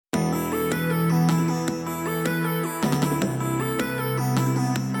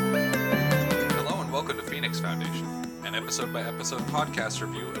episode-by-episode podcast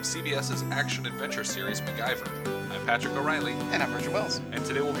review of CBS's action-adventure series MacGyver. I'm Patrick O'Reilly. And I'm Richard Wells. And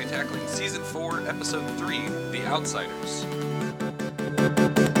today we'll be tackling Season 4, Episode 3, The Outsiders.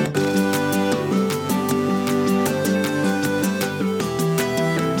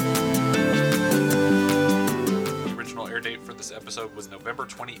 The original air date for this episode was November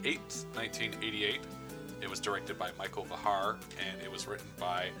 28th, 1988. It was directed by Michael Vahar, and it was written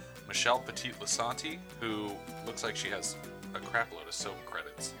by Michelle Petit-Lasanti, who looks like she has a crapload of soap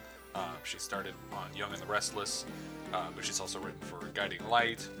credits. She started on Young and the Restless, but she's also written for Guiding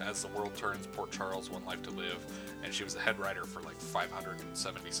Light, As the World Turns, Port Charles, One Life to Live, and she was the head writer for like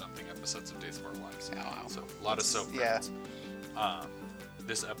 570-something episodes of Days of Our Lives. Oh, wow. So a lot of soap credits.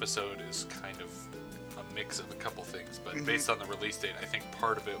 This episode is kind of a mix of a couple things, but based on the release date, I think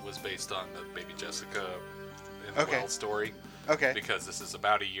part of it was based on the Baby Jessica in the Wells story. Okay. Because this is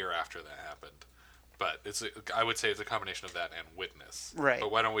about a year after that happened. But I would say it's a combination of that and Witness. Right.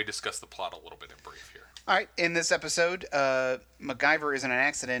 But why don't we discuss the plot a little bit in brief here? All right. In this episode, MacGyver is in an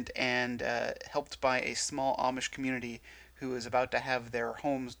accident and helped by a small Amish community who is about to have their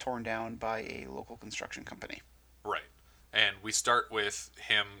homes torn down by a local construction company. Right. And we start with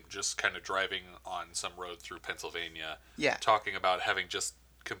him just kind of driving on some road through Pennsylvania. Yeah. Talking about having just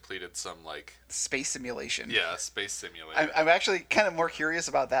completed some, like... space simulation. Yeah, space simulation. I'm actually kind of more curious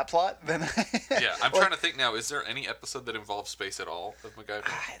about that plot than... Yeah, I'm trying to think now, is there any episode that involves space at all of MacGyver?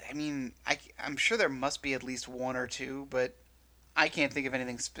 I mean, I'm sure there must be at least one or two, but I can't think of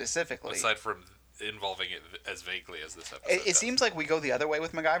anything specifically. Aside from involving it as vaguely as this episode It seems like we go the other way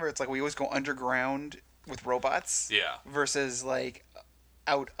with MacGyver. It's like we always go underground with robots. Yeah. Versus, like,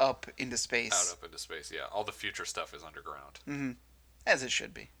 up into space. Out up into space, yeah. All the future stuff is underground. Mm-hmm. As it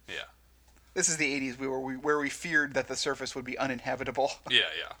should be. Yeah. This is the 80s where we feared that the surface would be uninhabitable. Yeah.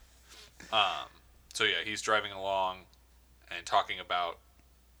 So yeah, he's driving along and talking about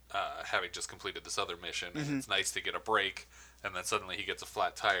having just completed this other mission, and it's nice to get a break, and then suddenly he gets a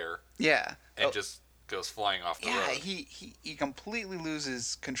flat tire. Yeah. And just goes flying off the road. Yeah, he completely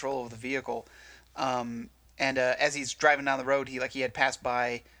loses control of the vehicle. And as he's driving down the road, he had passed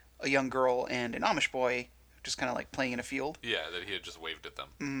by a young girl and an Amish boy just kind of like playing in a field. Yeah, that he had just waved at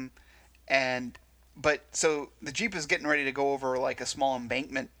them. But so the Jeep is getting ready to go over like a small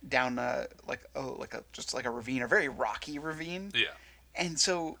embankment down a ravine, a very rocky ravine. Yeah. And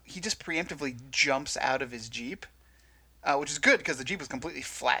so he just preemptively jumps out of his Jeep, which is good because the Jeep was completely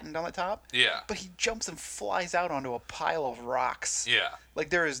flattened on the top. Yeah. But he jumps and flies out onto a pile of rocks. Yeah. Like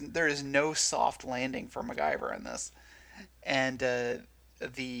there is no soft landing for MacGyver in this. And the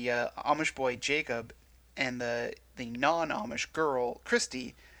Amish boy Jacob and the non-Amish girl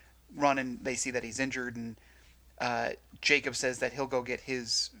Christy run, and they see that he's injured, and Jacob says that he'll go get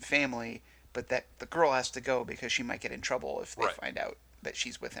his family, but that the girl has to go because she might get in trouble if they find out that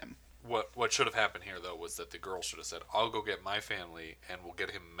she's with him. What should have happened here, though, was that the girl should have said, I'll go get my family, and we'll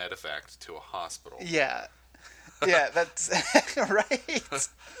get him medevaced to a hospital. Yeah. Yeah, that's right.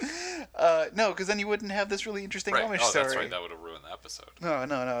 No, because then you wouldn't have this really interesting Amish story. That's right. That would have ruined the episode. No.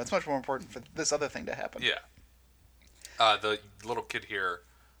 It's much more important for this other thing to happen. Yeah. The little kid here,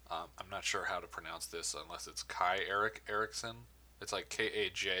 I'm not sure how to pronounce this unless it's Kai Eric Erickson. It's like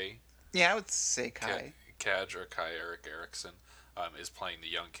Kaj. Yeah, I would say Kai. Kaj or Kai Eric Erickson is playing the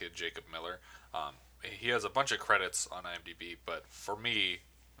young kid, Jacob Miller. He has a bunch of credits on IMDb, but for me,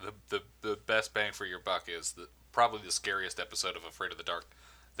 the best bang for your buck is probably the scariest episode of Afraid of the Dark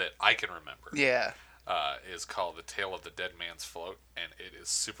that I can remember. Yeah. Is called The Tale of the Dead Man's Float, and it is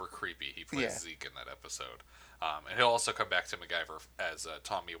super creepy. He plays Zeke in that episode. And he'll also come back to MacGyver as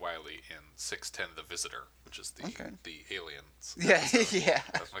Tommy Wiley in 610 The Visitor, which is the aliens of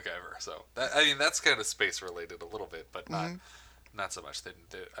MacGyver. So, that's kind of space-related a little bit, but not so much.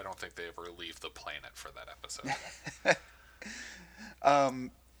 I don't think they ever leave the planet for that episode.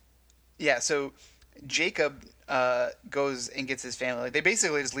 Yeah, so Jacob goes and gets his family. Like, they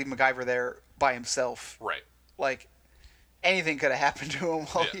basically just leave MacGyver there by himself. Right. Like, anything could have happened to him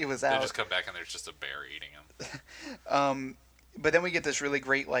while he was out. They just come back and there's just a bear eating him. But then we get this really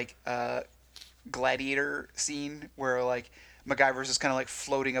great, like, gladiator scene where, like, MacGyver's just kind of, like,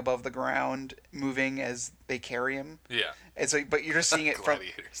 floating above the ground, moving as they carry him. Yeah. And so, but you're just seeing it from...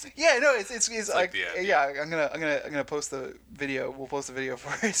 Scene. Yeah, no, it's like yeah, I'm gonna post the video. We'll post the video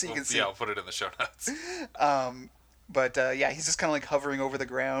for it so you can see. Yeah, I'll put it in the show notes. But he's just kind of like hovering over the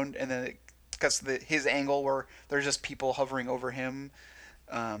ground, and then it cuts to his angle where there's just people hovering over him,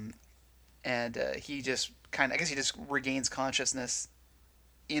 and he just kind of, I guess he just regains consciousness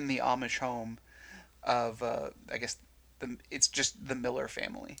in the Amish home of I guess it's just the Miller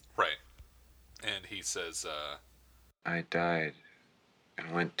family. Right. And he says, I died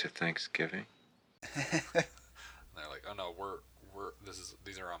and went to Thanksgiving. And they're like, oh no,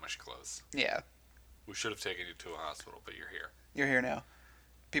 these are Amish clothes. Yeah. We should have taken you to a hospital, but you're here. You're here now.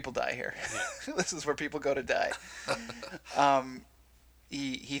 People die here. Yeah. This is where people go to die.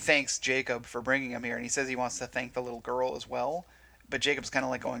 He thanks Jacob for bringing him here, and he says he wants to thank the little girl as well. But Jacob's kind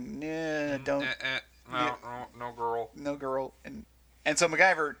of like going, nah, don't. No, girl. No girl. And so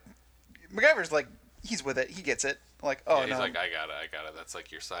MacGyver's like, he's with it. He gets it. Like, oh, yeah, he's no. like, I got it. That's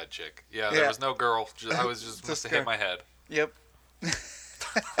like your side chick. Yeah, there was no girl. I was just must have hit my head. Yep.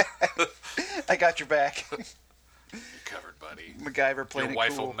 I got your back. You're covered, buddy. MacGyver played Your it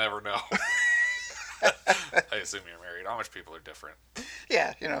wife cool. will never know. I assume you're married. Amish people are different.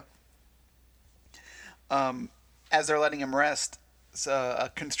 Yeah, you know. As they're letting him rest,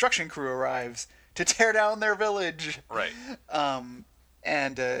 a construction crew arrives to tear down their village. Right. And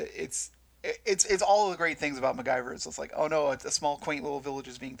it's all the great things about MacGyver. It's just like, oh no, it's a small, quaint little village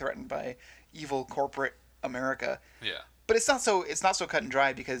is being threatened by evil corporate America. Yeah. But it's not so cut and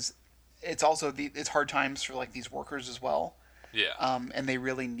dry because it's also it's hard times for like these workers as well. Yeah. And they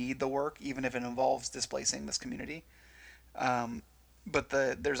really need the work, even if it involves displacing this community. But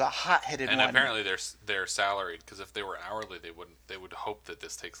there's a hot-headed one. And apparently they're salaried because if they were hourly, they would hope that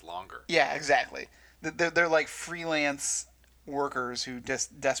this takes longer. Yeah, exactly. They're like freelance workers who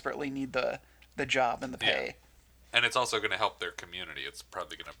just desperately need the job and the pay. Yeah. And it's also going to help their community. It's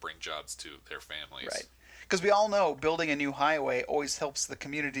probably going to bring jobs to their families. Right. Because we all know building a new highway always helps the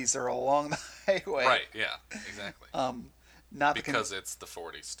communities that are along the highway. Right. Yeah. Exactly. Not because it's the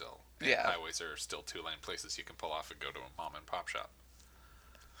 40s still. And yeah. Highways are still two-lane places you can pull off and go to a mom and pop shop.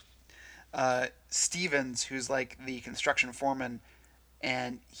 Stevens, who's like the construction foreman,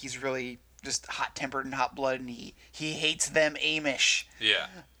 and he's really just hot-tempered and hot-blooded, and he hates them Amish. Yeah.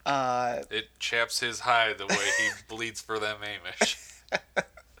 It chaps his hide the way he bleeds for them Amish.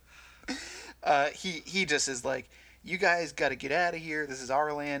 He just is like, you guys got to get out of here. This is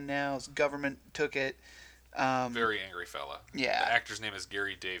our land now. This government took it. Very angry fella. Yeah. The actor's name is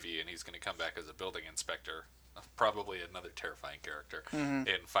Gary Davey, and he's going to come back as a building inspector. Probably another terrifying character in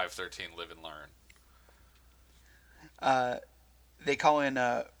 513 Live and Learn. They call in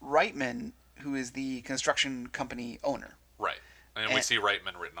Reitman, who is the construction company owner. Right. And we see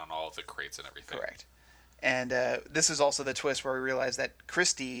Reitman written on all of the crates and everything. Correct. And this is also the twist where we realize that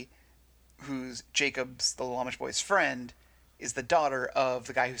Christy, who's Jacob's, the little Amish boy's friend, is the daughter of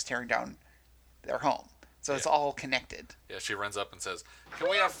the guy who's tearing down their home. So it's all connected. Yeah, she runs up and says,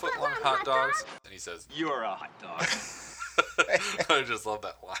 "Can we have foot-long hot dogs?" And he says, "You're a hot dog." I just love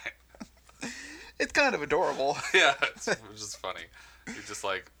that line. It's kind of adorable. Yeah, it's just funny. You're just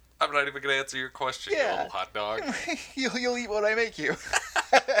like, I'm not even going to answer your question, you little hot dog. You'll eat what I make you.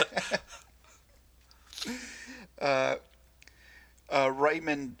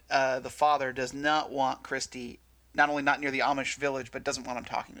 Reitman, the father, does not want Christy, not only not near the Amish village, but doesn't want him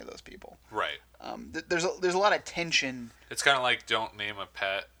talking to those people. Right. There's a lot of tension. It's kind of like don't name a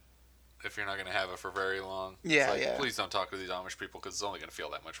pet if you're not going to have it for very long. Yeah, it's like, yeah. Please don't talk to these Amish people because it's only going to feel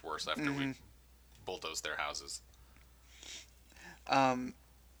that much worse after we bulldoze their houses. So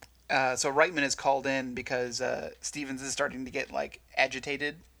Reitman is called in because Stevens is starting to get like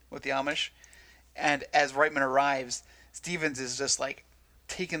agitated with the Amish, and as Reitman arrives, Stevens is just like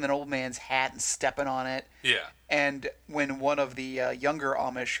taking an old man's hat and stepping on it. Yeah. And when one of the younger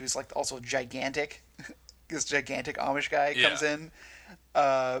Amish, who's like also gigantic, this gigantic Amish guy comes in,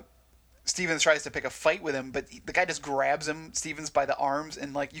 Stevens tries to pick a fight with him, but the guy just grabs him, Stevens, by the arms,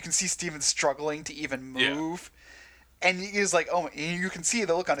 and like you can see Stevens struggling to even move. Yeah. And he's like, oh, and you can see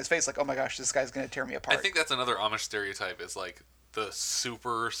the look on his face, like, oh my gosh, this guy's gonna tear me apart. I think that's another Amish stereotype is like the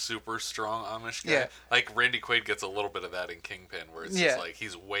super, super strong Amish guy. Yeah. Like Randy Quaid gets a little bit of that in Kingpin, where it's just like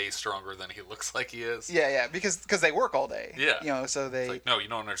he's way stronger than he looks like he is. Yeah, because they work all day. Yeah. You know, so they. It's like, no, you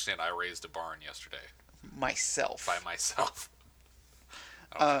don't understand. I raised a barn yesterday. Myself. By myself.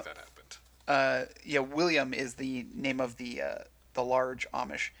 I don't think that happened. William is the name of the large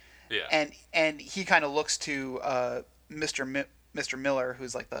Amish. Yeah. And he kind of looks to Mr. Miller,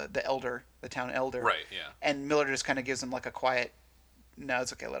 who's like the elder, the town elder. Right, yeah. And Miller just kind of gives him like a quiet, no,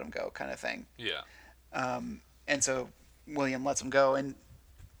 it's okay, let him go kind of thing. Yeah. And so William lets him go. And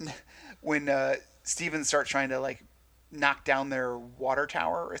when Stevens starts trying to like knock down their water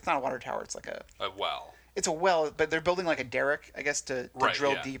tower, it's not a water tower, it's like a well. It's a well, but they're building like a derrick, I guess, to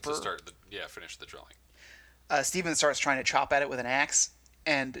drill deeper. To finish the drilling. Stevens starts trying to chop at it with an axe,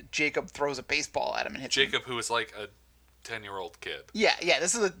 and Jacob throws a baseball at him and hits him. Jacob, who is like a 10-year-old kid. Yeah.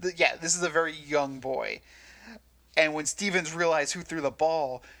 This is a very young boy. And when Stevens realized who threw the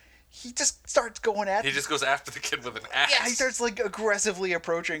ball, he just starts going at He him. just goes after the kid with an axe. Yeah, he starts like aggressively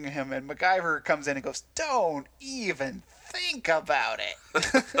approaching him, and MacGyver comes in and goes, "Don't even think about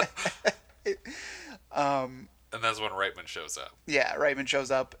it." And that's when Reitman shows up. Yeah, Reitman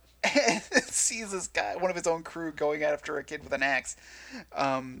shows up and sees this guy, one of his own crew, going after a kid with an axe,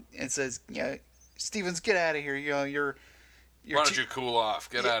 and says, "Yeah, Stevens, get out of here. You know, you're Why don't you cool off?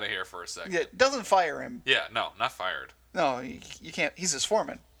 Get out of here for a second." Yeah, doesn't fire him. Yeah, no, not fired. No, you can't. He's his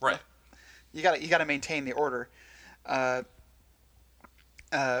foreman. Right. You gotta maintain the order.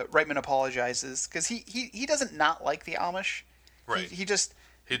 Reitman apologizes because he doesn't not like the Amish. Right. He just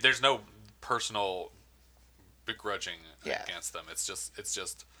There's no personal begrudging Yeah. against them. It's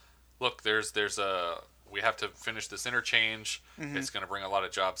just look, we have to finish this interchange. Mm-hmm. It's going to bring a lot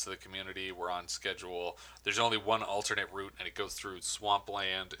of jobs to the community. We're on schedule. There's only one alternate route, and it goes through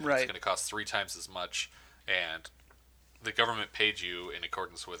swampland. And Right. It's going to cost 3 times as much, and the government paid you in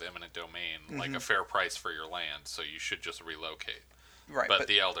accordance with eminent domain, like a fair price for your land. So you should just relocate. right, But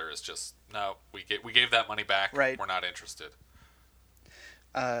the elder is just, no, we gave that money back. Right. We're not interested.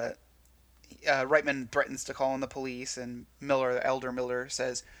 Reitman threatens to call in the police, and Elder Miller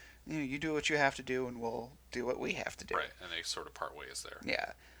says, "You do what you have to do, and we'll do what we have to do." Right, and they sort of part ways there.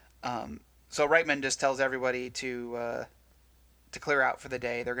 Yeah. So Reitman just tells everybody to clear out for the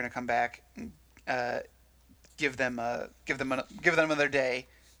day. They're going to come back and give them another day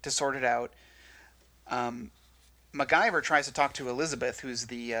to sort it out. MacGyver tries to talk to Elizabeth, who's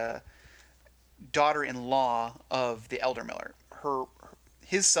the daughter-in-law of the Elder Miller.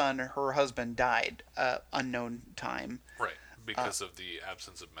 His son, her husband, died unknown time. Right, because of the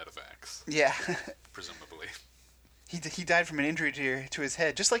absence of medevacs, Yeah. presumably. He died from an injury to his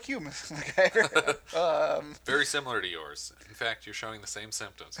head, just like you, MacGyver. Very similar to yours. In fact, you're showing the same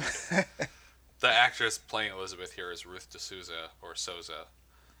symptoms. The actress playing Elizabeth here is Ruth D'Souza, or Souza.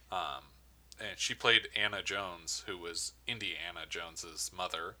 And she played Anna Jones, who was Indiana Jones's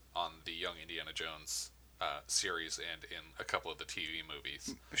mother on the Young Indiana Jones series and in a couple of the TV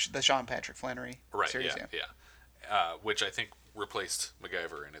movies. The Sean Patrick Flannery Right, series. yeah. Which I think replaced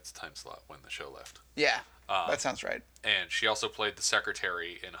MacGyver in its time slot when the show left. Yeah, that sounds right. And she also played the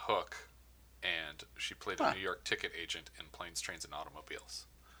secretary in Hook, and she played a Huh. New York ticket agent in Planes, Trains, and Automobiles.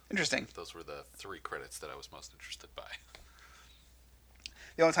 Interesting. Those were the 3 credits that I was most interested by.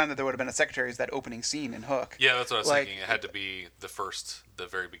 The only time that there would have been a secretary is that opening scene in Hook. Yeah, that's what I was Like- thinking. It had to be the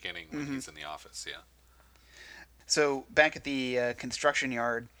very beginning when he's in the office, yeah. So back at the construction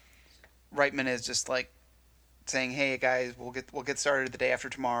yard, Reitman is just like saying, "Hey guys, we'll get started the day after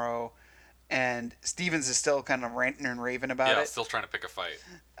tomorrow," and Stevens is still kind of ranting and raving about Yeah, it. still trying to pick a fight.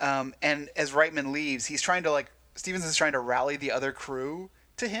 And as Reitman leaves, he's trying to Stevens is trying to rally the other crew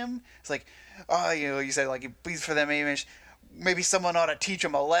to him. It's like, "Oh, you said like you please for them, Amish. Maybe someone ought to teach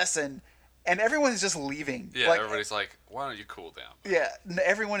them a lesson," and everyone's just leaving. Yeah, everybody's like, why don't you cool down? Yeah,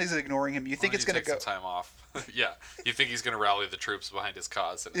 everyone is ignoring him. You think Why it's don't going you to take go? some time off. Yeah, you think he's going to rally the troops behind his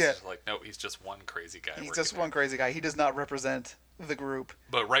cause, and it's Yeah. just like, no, he's just one crazy guy. He's working just there. one crazy guy. He does not represent the group.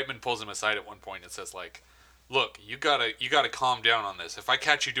 But Reitman pulls him aside at one point and says, like, look, you gotta calm down on this. If I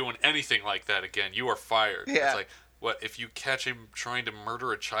catch you doing anything like that again, you are fired. Yeah. It's like, what, if you catch him trying to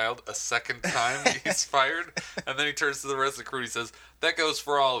murder a child a second time, he's fired? And then he turns to the rest of the crew and he says, that goes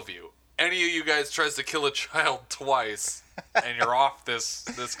for all of you. Any of you guys tries to kill a child twice, and you're off this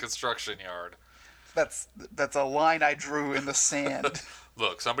construction yard. That's a line I drew in the sand.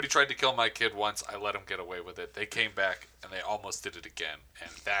 Look, somebody tried to kill my kid once. I let them get away with it. They came back, and they almost did it again. And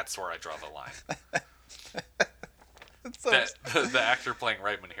that's where I draw the line. So, The actor playing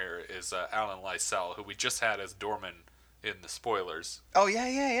Reitman here is Alan Lysell, who we just had as Dorman in the spoilers. oh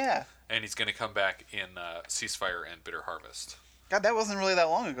yeah. And he's going to come back in Ceasefire and Bitter Harvest. God, that wasn't really that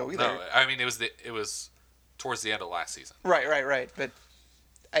long ago either. No, I mean, it was towards the end of last season. Right. But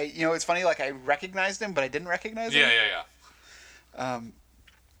it's funny. Like I recognized him, but I didn't recognize him. Yeah.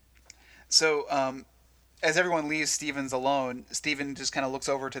 So, as everyone leaves Stevens alone, Steven just kind of looks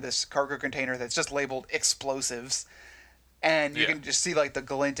over to this cargo container that's just labeled explosives. And you Yeah. can just see like the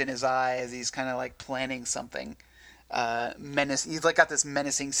glint in his eye as he's kind of like planning something. He's like got this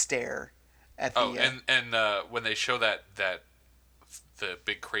menacing stare at the. Oh, and when they show that the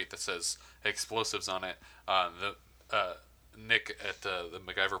big crate that says explosives on it, Nick at the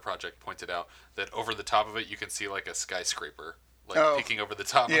MacGyver project pointed out that over the top of it you can see like a skyscraper peeking over the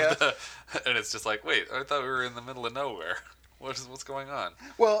top Yeah. of and it's just like, wait, I thought we were in the middle of nowhere. What's going on?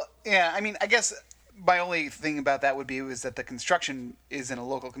 Well, yeah, I mean, I guess my only thing about that would be was that the construction is in a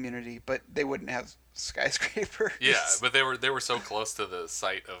local community, but they wouldn't have skyscraper. Yeah, but they were so close to the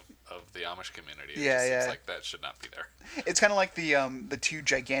site of the Amish community. It Yeah, just yeah. seems like that should not be there. It's kind of like the two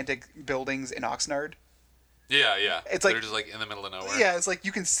gigantic buildings in Oxnard. Yeah, yeah. It's They're like- just like in the middle of nowhere. Yeah, it's like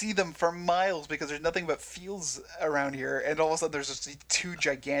you can see them for miles because there's nothing but fields around here, and all of a sudden there's just these two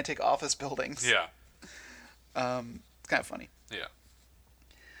gigantic office buildings. Yeah. It's kind of funny. Yeah.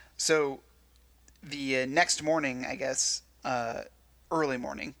 So, the next morning, I guess, early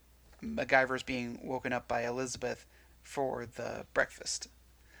morning, MacGyver's being woken up by Elizabeth for the breakfast.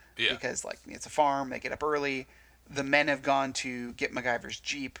 Yeah. Because, like, it's a farm, they get up early. The men have gone to get MacGyver's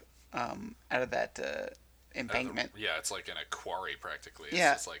Jeep out of that embankment. Yeah, it's like in a quarry practically. It's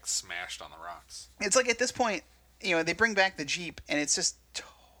Yeah. just like smashed on the rocks. It's like at this point, they bring back the Jeep, and it's just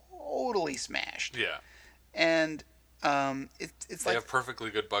totally smashed. Yeah. And it's They like... have perfectly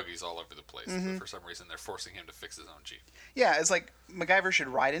good buggies all over the place, Mm-hmm. but for some reason they're forcing him to fix his own Jeep. Yeah, it's like MacGyver should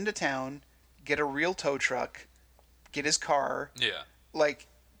ride into town, get a real tow truck, get his car, Yeah. like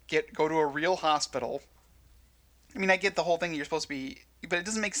go to a real hospital. I mean, I get the whole thing you're supposed to be, but it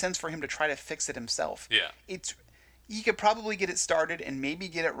doesn't make sense for him to try to fix it himself. Yeah. He could probably get it started and maybe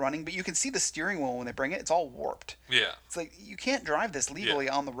get it running, but you can see the steering wheel when they bring it, it's all warped. Yeah. It's like you can't drive this legally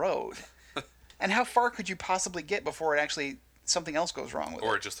on the road. And how far could you possibly get before it actually something else goes wrong with it?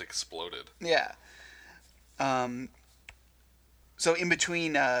 Or it just exploded. Yeah. So in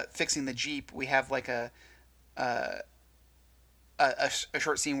between fixing the Jeep, we have like a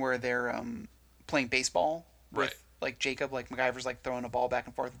short scene where they're playing baseball with Right. like Jacob, like MacGyver's like throwing a ball back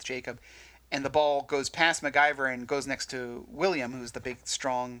and forth with Jacob, and the ball goes past MacGyver and goes next to William, who's the big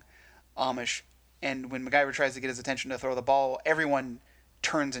strong Amish. And when MacGyver tries to get his attention to throw the ball, everyone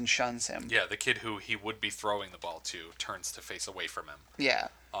turns and shuns him. Yeah, the kid who he would be throwing the ball to turns to face away from him. Yeah.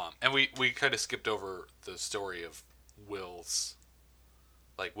 And we kind of skipped over the story of Will's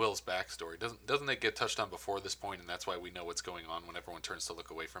backstory. Doesn't it get touched on before this point, and that's why we know what's going on when everyone turns to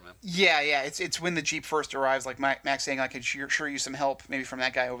look away from him? Yeah. It's when the Jeep first arrives, like Max saying, I could sure use some help, maybe from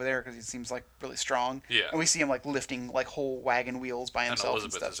that guy over there, because he seems like really strong. Yeah. And we see him like lifting like whole wagon wheels by And himself and,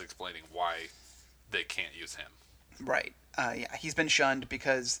 Elizabeth stuff. is explaining why they can't use him. Right. Yeah, he's been shunned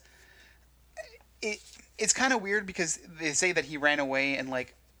because it's kind of weird because they say that he ran away and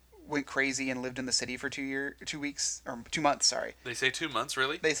like went crazy and lived in the city for 2 months. Sorry. They say 2 months,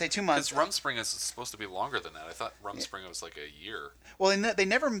 really? They say 2 months. Because Rumspringa is supposed to be longer than that. I thought Rumspringa was like a year. Well, and they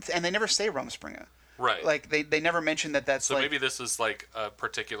never say Rumspringa. Right. Like they never mention that that's so like maybe this is like a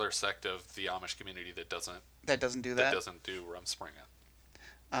particular sect of the Amish community that doesn't do that. doesn't do Rumspringa.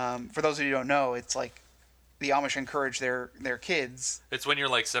 For those of you who don't know, it's like the Amish encourage their kids. It's when you're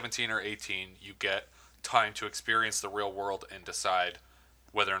like 17 or 18, you get time to experience the real world and decide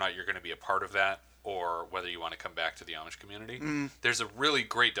whether or not you're going to be a part of that or whether you want to come back to the Amish community. There's a really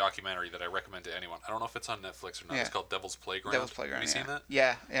great documentary that I recommend to anyone. I don't know if it's on Netflix or not. Yeah. It's called Devil's Playground. Devil's Playground. Have you seen that?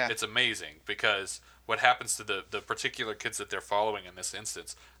 Yeah. It's amazing because what happens to the particular kids that they're following in this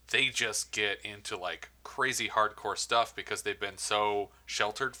instance, they just get into like crazy hardcore stuff because they've been so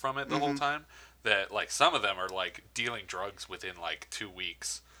sheltered from it the whole time that like some of them are like dealing drugs within like 2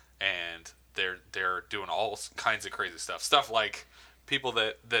 weeks, and they're doing all kinds of crazy stuff like people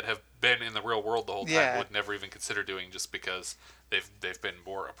that have been in the real world the whole time would never even consider doing, just because they've been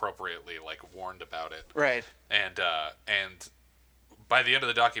more appropriately like warned about it. Right. And by the end of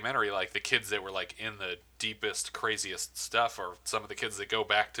the documentary, like the kids that were like in the deepest, craziest stuff are some of the kids that go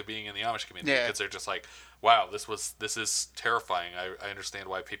back to being in the Amish community, because they're just like, wow, this is terrifying. I understand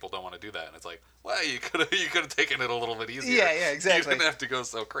why people don't want to do that. And it's like, well, you could have taken it a little bit easier. Yeah, exactly. You didn't have to go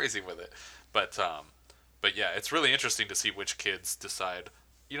so crazy with it. But yeah, it's really interesting to see which kids decide,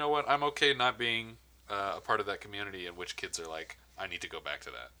 you know what, I'm okay not being a part of that community, and which kids are like, I need to go back to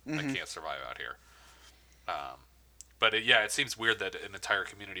that. I can't survive out here. But it seems weird that an entire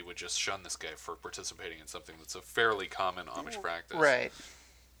community would just shun this guy for participating in something that's a fairly common Amish practice. Right.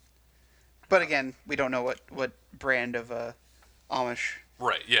 But again, we don't know what brand of Amish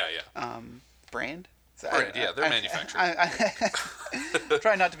Right. Yeah. brand. So Right, yeah, they're manufacturing. I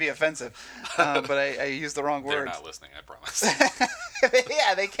try not to be offensive, but I use the wrong They're words. not listening, I promise.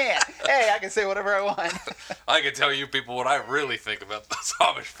 Yeah, they can't. Hey, I can say whatever I want. I can tell you people what I really think about those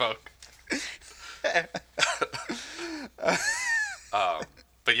Amish folk.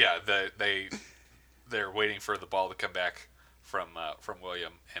 But yeah, they're waiting for the ball to come back from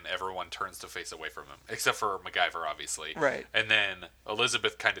William, and everyone turns to face away from him, except for MacGyver, obviously. Right. And then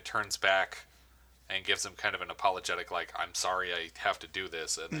Elizabeth kind of turns back and gives him kind of an apologetic, like, I'm sorry I have to do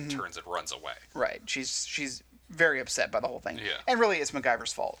this, and then turns and runs away. Right. She's very upset by the whole thing. Yeah. And really, it's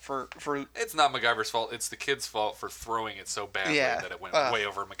MacGyver's fault for. It's not MacGyver's fault. It's the kid's fault for throwing it so badly that it went way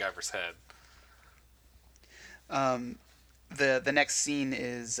over MacGyver's head. The next scene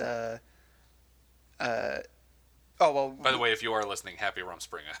is oh well. By the way, if you are listening, happy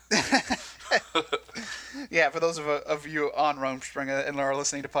Rumspringa. Yeah, for those of you on Rumspringa and are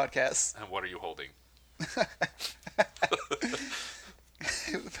listening to podcasts. And what are you holding?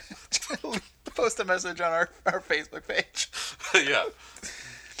 Post a message on our Facebook page. Yeah.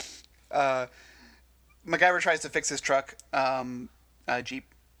 MacGyver tries to fix his truck, Jeep,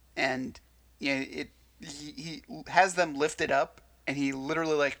 and he has them lifted up, and he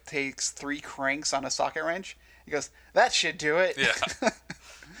literally like takes 3 cranks on a socket wrench. He goes, "That should do it." Yeah.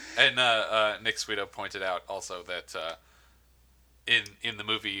 And Nick Sweeto pointed out also that in the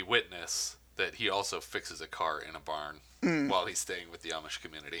movie Witness that he also fixes a car in a barn while he's staying with the Amish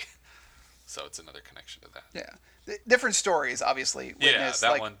community. So it's another connection to that. Yeah, different stories, obviously. Witness,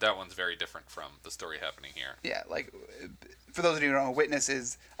 yeah, that one's very different from the story happening here. Yeah, like for those of you who don't know, Witness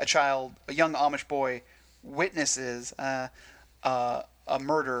is a young Amish boy witnesses a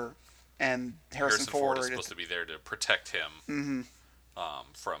murder, and Harrison Ford is supposed to be there to protect him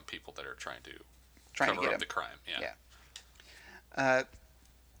from people that are trying to cover up the crime. Yeah.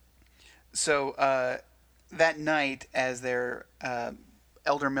 So that night, as their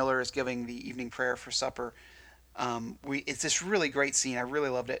Elder Miller is giving the evening prayer for supper, it's this really great scene. I really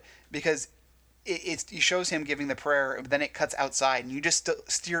loved it because it shows him giving the prayer, but then it cuts outside, and you just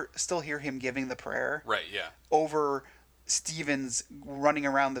still hear him giving the prayer. Right. Yeah. Over Stevens running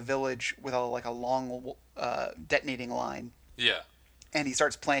around the village with a long detonating line. Yeah. And he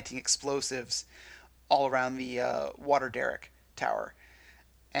starts planting explosives all around the water derrick tower.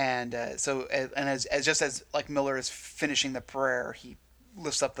 And as Miller is finishing the prayer, he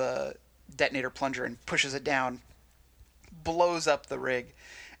lifts up the detonator plunger and pushes it down, blows up the rig,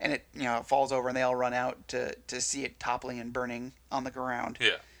 and it falls over, and they all run out to see it toppling and burning on the ground.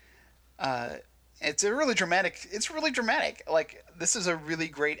 Yeah. It's really dramatic. Like, this is a really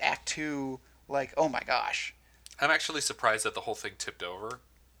great Act 2. Like, oh my gosh. I'm actually surprised that the whole thing tipped over,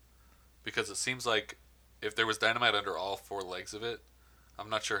 because it seems like if there was dynamite under all 4 legs of it, I'm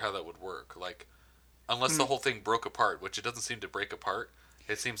not sure how that would work. Like, unless the whole thing broke apart, which it doesn't seem to break apart,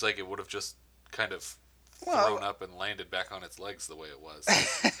 it seems like it would have just kind of thrown up and landed back on its legs the way it was.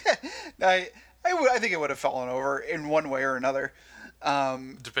 I think it would have fallen over in one way or another.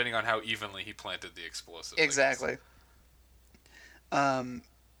 Depending on how evenly he planted the explosive. Exactly.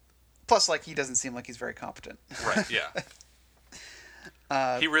 Plus, like, he doesn't seem like he's very competent. Right, yeah.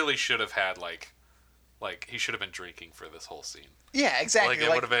 He really should have had, like, he should have been drinking for this whole scene. Yeah, exactly. Like, it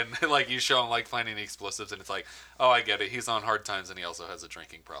would have been, like, you show him, like, planting the explosives, and it's like, oh, I get it. He's on hard times, and he also has a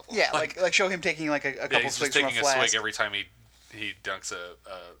drinking problem. Yeah, like show him taking, like, a couple swigs from a flask. He's just taking a swig every time he dunks a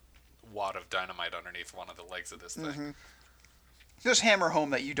wad of dynamite underneath one of the legs of this thing. Mm-hmm. Just hammer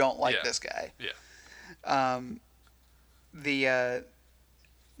home that you don't like this guy. Yeah. The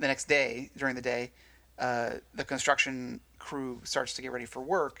next day, during the day, the construction crew starts to get ready for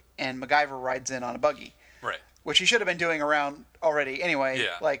work, and MacGyver rides in on a buggy. Right. Which he should have been doing around already anyway,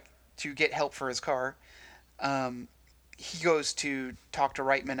 like, to get help for his car. He goes to talk to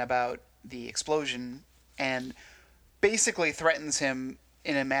Reitman about the explosion and basically threatens him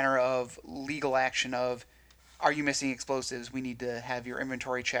in a manner of legal action of, are you missing explosives? We need to have your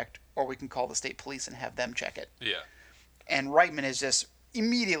inventory checked, or we can call the state police and have them check it. Yeah. And Reitman is just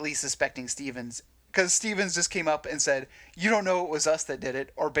immediately suspecting Stevens, because Stevens just came up and said, you don't know it was us that did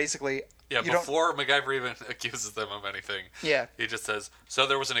it, or basically... Yeah, before MacGyver even accuses them of anything, he just says, so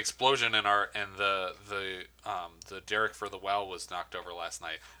there was an explosion and the derrick for the well was knocked over last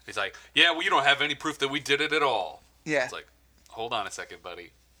night. He's like, yeah, well, you don't have any proof that we did it at all. Yeah. It's like, hold on a second,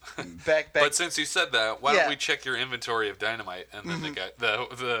 buddy. Back. But since you said that, why don't we check your inventory of dynamite? And then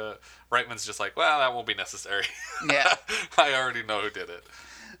the Reitman's just like, well, that won't be necessary. Yeah. I already know who did it.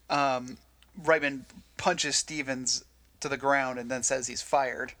 Reitman punches Stevens to the ground and then says he's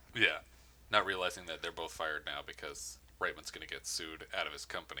fired. Yeah. Not realizing that they're both fired now because Reitman's going to get sued out of his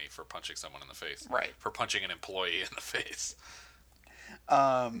company for punching someone in the face. Right. For punching an employee in the face.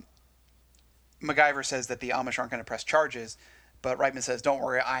 MacGyver says that the Amish aren't going to press charges, but Reitman says, don't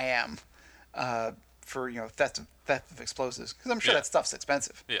worry, I am, for theft of explosives. Because I'm sure that stuff's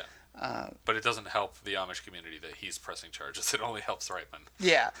expensive. Yeah. But it doesn't help the Amish community that he's pressing charges. It only helps Reitman.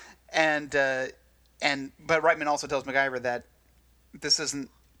 Yeah. But Reitman also tells MacGyver that this isn't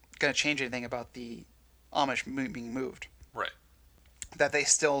going to change anything about the Amish being moved. Right. That they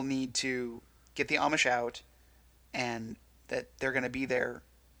still need to get the Amish out, and that they're going to be there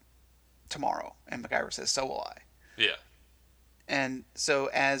tomorrow. And MacGyver says, so will I. Yeah. And so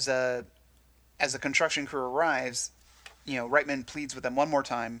as the construction crew arrives, Reitman pleads with them one more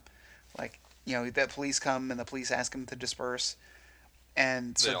time, like, the police come and the police ask him to disperse,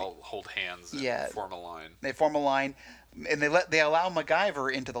 and so They all hold hands and yeah. form a line. they form a line, and they allow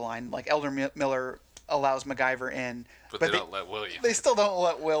MacGyver into the line. Like Elder Miller allows MacGyver in, But they don't let William. They still don't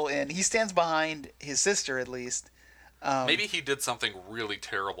let Will in. He stands behind his sister at least. Maybe he did something really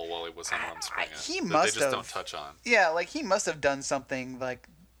terrible while he was on Rumspringa. He that must they just have. don't touch on. Yeah, like he must have done something like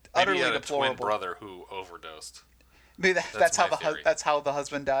Maybe utterly he had a deplorable. twin brother who overdosed. Maybe That's how my theory. that's how the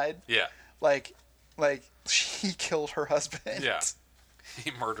husband died. Yeah. Like he killed her husband. Yeah.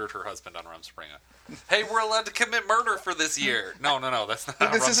 He murdered her husband on Rumspringa. Hey, we're allowed to commit murder for this year. No, that's not how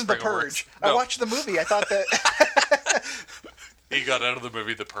This isn't The Rumspringa Purge. works. I No. watched the movie. I thought that. He got out of the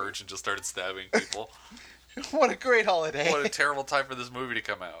movie The Purge and just started stabbing people. What a great holiday. What a terrible time for this movie to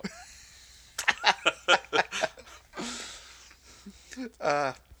come out.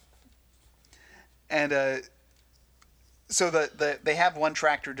 So they have one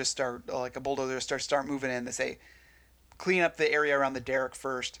tractor just start, like a bulldozer start moving in. They say, clean up the area around the derrick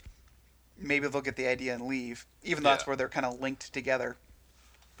first. Maybe they'll get the idea and leave, even though that's Yeah. where they're kind of linked together.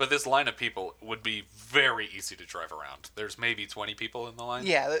 But this line of people would be very easy to drive around. There's maybe 20 people in the line.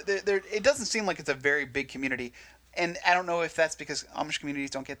 Yeah, it doesn't seem like it's a very big community. And I don't know if that's because Amish communities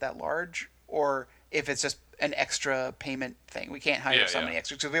don't get that large, or if it's just an extra payment thing. We can't hire so many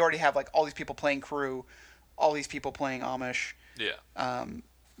extras because we already have like all these people playing crew, all these people playing Amish. Yeah.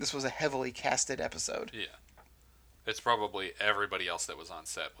 This was a heavily casted episode. Yeah. It's probably everybody else that was on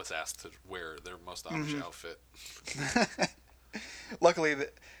set was asked to wear their most Amish outfit. Luckily,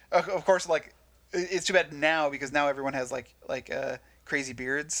 of course, like it's too bad now because now everyone has like crazy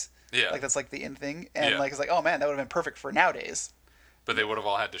beards. Yeah. Like that's like the in thing, and Yeah. like it's like, oh man, that would have been perfect for nowadays. But they would have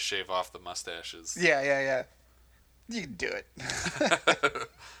all had to shave off the mustaches. Yeah. You can do it.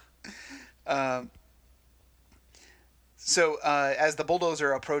 So as the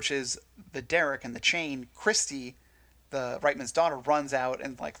bulldozer approaches the derrick and the chain, Christy, the Reitman's daughter, runs out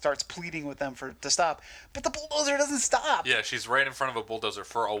and like starts pleading with them to stop, but the bulldozer doesn't stop. Yeah, she's right in front of a bulldozer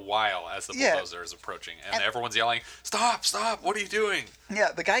for a while as the Yeah. bulldozer is approaching. And everyone's yelling, "Stop, stop, what are you doing?"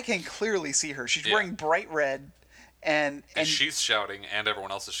 Yeah, the guy can clearly see her. She's Yeah. wearing bright red, and she's shouting, and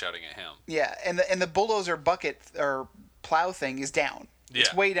everyone else is shouting at him. yeah, and the bulldozer bucket or plow thing is down. It's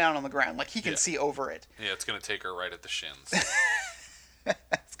Yeah. way down on the ground. Like he can Yeah. see over it. Yeah, it's going to take her right at the shins. He's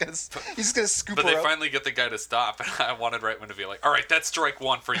just gonna scoop But her they up. finally get the guy to stop, and I wanted Reitman to be like, "All right, that's strike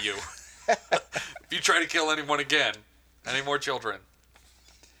one for you. If you try to kill anyone again, any more children,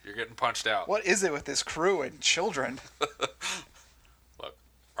 you're getting punched out." What is it with this crew and children? Look,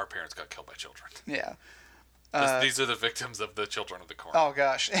 our parents got killed by children. Yeah. These are the victims of the Children of the Corn. Oh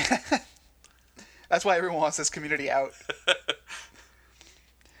gosh. That's why everyone wants this community out.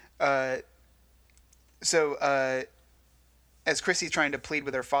 So as Chrissy's trying to plead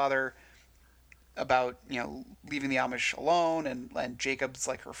with her father about leaving the Amish alone, and Jacob's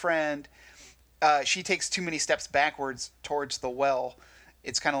like her friend, she takes too many steps backwards towards the well.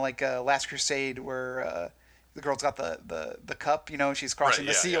 It's kind of like Last Crusade where the girl's got the cup, she's crossing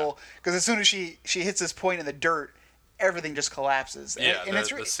Right, the yeah, seal, because as soon as she hits this point in the dirt, everything just collapses. Yeah, and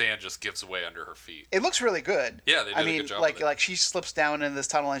the sand just gives way under her feet. it looks really good. Yeah, they did a good job like with it. like she slips down into this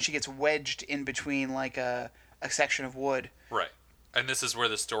tunnel and she gets wedged in between like a section of wood. Right. And this is where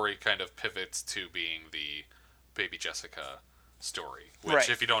the story kind of pivots to being the Baby Jessica story. Which, Right.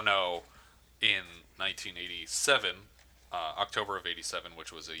 if you don't know, in 1987, October of 87,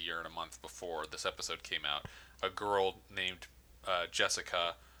 which was a year and a month before this episode came out, a girl named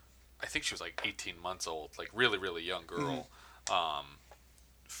Jessica, I think she was like 18 months old, like really, really young girl,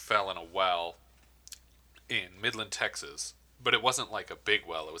 fell in a well in Midland, Texas. But it wasn't like a big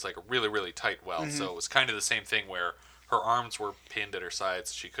well. It was like a really, really tight well. So it was kind of the same thing where her arms were pinned at her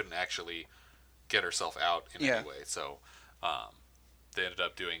sides. She couldn't actually get herself out in any way. So they ended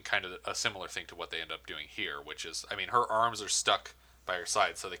up doing kind of a similar thing to what they ended up doing here, which is, I mean, her arms are stuck by her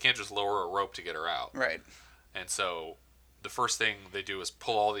sides, so they can't just lower a rope to get her out. Right. And so the first thing they do is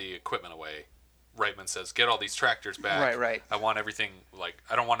pull all the equipment away. Reitman says, "Get all these tractors back. Right. I want everything,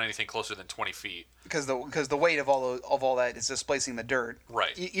 I don't want anything closer than 20 feet. Because the weight of all that is displacing the dirt.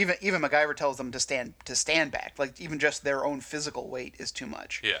 Right. Even MacGyver tells them to stand back. Like even just their own physical weight is too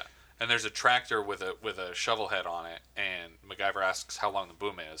much. Yeah. And there's a tractor with a shovel head on it, and MacGyver asks how long the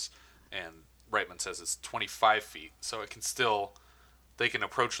boom is, and Reitman says it's 25 feet, so it can still, they can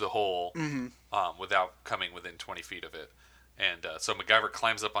approach the hole without coming within 20 feet of it. And so MacGyver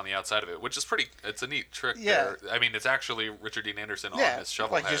climbs up on the outside of it, which is it's a neat trick. Yeah. There. I mean, it's actually Richard Dean Anderson on his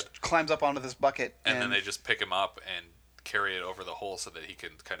shovel like head. just climbs up onto this bucket. And then they just pick him up and carry it over the hole so that he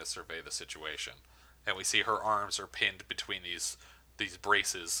can kind of survey the situation. And we see her arms are pinned between these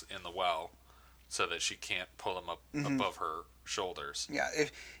braces in the well. so that she can't pull them up above her shoulders. Yeah,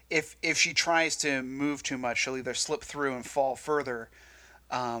 if she tries to move too much, she'll either slip through and fall further.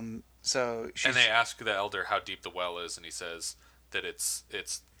 So she's, and they ask the elder how deep the well is, and he says that it's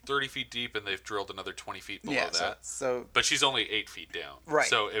 30 feet deep, and they've drilled another 20 feet below that. So but she's only 8 feet down. Right.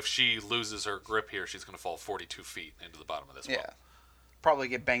 So if she loses her grip here, she's going to fall 42 feet into the bottom of this well. Probably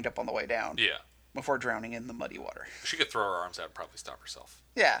get banged up on the way down. Yeah. Before drowning in the muddy water. She could throw her arms out and probably stop herself.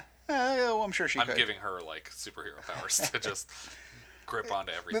 Yeah. Well, I'm sure she could. I'm giving her, like, superhero powers to just grip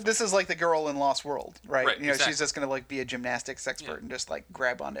onto everything. This is like the girl in Lost World, right? Right, You know, exactly. she's just going to, like, be a gymnastics expert and just, like,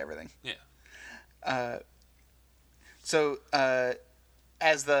 grab onto everything. Yeah. So,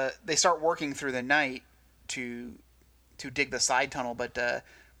 as they start working through the night to dig the side tunnel, but the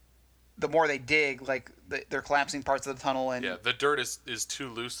more they dig, like, they're collapsing parts of the tunnel. And Yeah, the dirt is too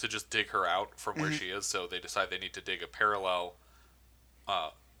loose to just dig her out from where she is, so they decide they need to dig a parallel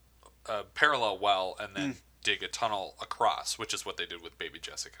well and then dig a tunnel across, which is what they did with baby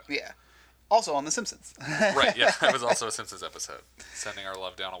Jessica. Yeah. Also on The Simpsons. Right, yeah. That was also a Simpsons episode. Sending our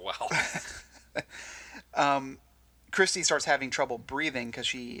love down a well. Christy starts having trouble breathing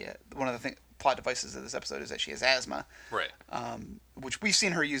because one of the plot devices of this episode is that she has asthma. Right. Which we've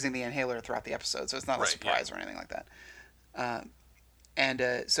seen her using the inhaler throughout the episode, so it's not a surprise or anything like that.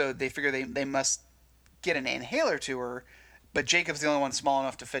 So they figure they must get an inhaler to her, but Jacob's the only one small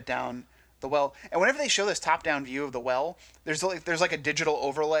enough to fit down the well. And whenever they show this top-down view of the well, there's like a digital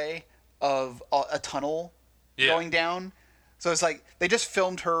overlay of a tunnel going down. So it's like they just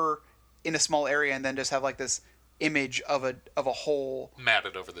filmed her in a small area and then just have like this image of a hole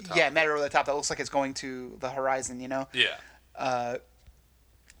matted over the top. Yeah, matted over the top that looks like it's going to the horizon. You know. Yeah.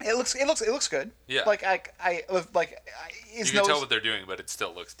 It looks good. Yeah. Like you can tell what they're doing, but it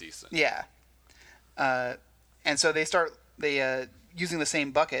still looks decent. Yeah. And so they using the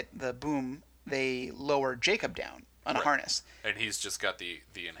same bucket, the boom, they lower Jacob down on a harness. And he's just got the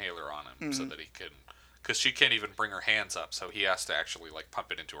inhaler on him so that he can, because she can't even bring her hands up, so he has to actually like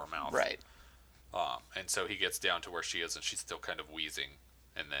pump it into her mouth. Right. And so he gets down to where she is, and she's still kind of wheezing,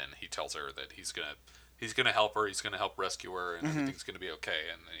 and then he tells her that he's gonna help her, he's gonna help rescue her, and everything's gonna be okay.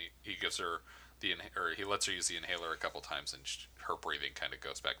 And then he gives her he lets her use the inhaler a couple times, and her breathing kind of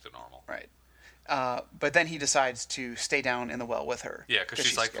goes back to normal. Right. But then he decides to stay down in the well with her. Yeah, because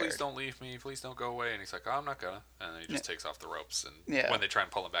she's like, scared. please don't leave me, please don't go away. And he's like, oh, I'm not gonna. And then he just takes off the ropes. And Yeah. when they try and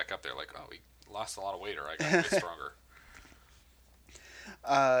pull him back up, they're like, oh, he lost a lot of weight, or I got to get stronger.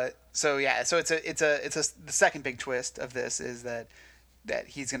 So the second big twist of this is that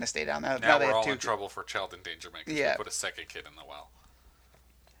he's going to stay down. Now Now they we're have all two in trouble for child endangerment because Yeah. we put a second kid in the well.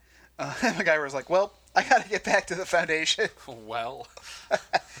 The guy was like, well, I got to get back to the Foundation. Well,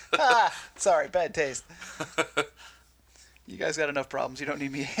 Sorry, bad taste. You guys got enough problems. You don't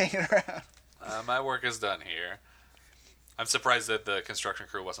need me hanging around. my work is done here. I'm surprised that the construction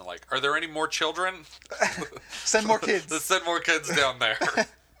crew wasn't like, are there any more children? Send more kids. Let's send more kids down there.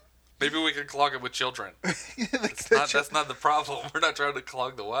 Maybe we can clog it with children. That's not the problem. We're not trying to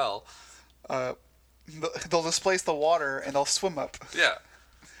clog the well. They'll displace the water and they'll swim up. Yeah.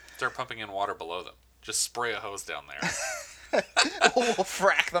 Start pumping in water below them. Just spray a hose down there. We'll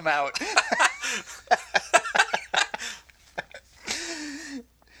frack them out.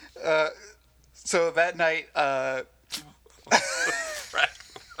 So that night, oh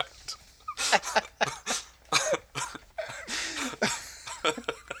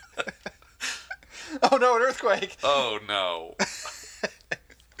no, an earthquake! Oh no.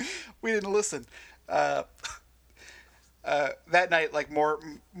 We didn't listen. That night, like more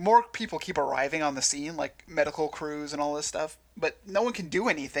people keep arriving on the scene, like medical crews and all this stuff, but no one can do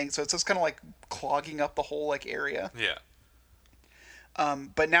anything, so it's just kind of like clogging up the whole like area. Yeah.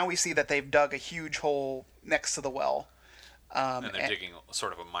 But now we see that they've dug a huge hole next to the well. And they're digging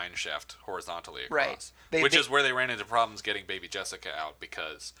sort of a mine shaft horizontally across. Right. Which is where they ran into problems getting baby Jessica out,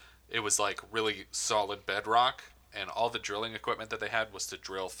 because it was like really solid bedrock, and all the drilling equipment that they had was to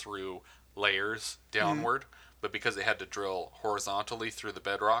drill through layers downward. But because they had to drill horizontally through the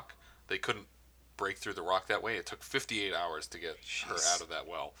bedrock, they couldn't break through the rock that way. It took 58 hours to get her out of that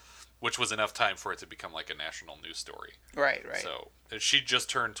well, which was enough time for it to become like a national news story. Right. So she just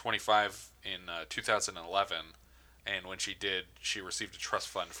turned 25 in 2011, and when she did, she received a trust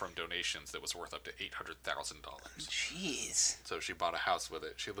fund from donations that was worth up to $800,000. Jeez. So she bought a house with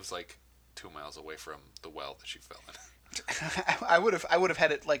it. She lives like 2 miles away from the well that she fell in. I would have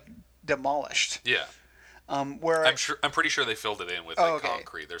had it like demolished. Yeah. Where I'm pretty sure they filled it in with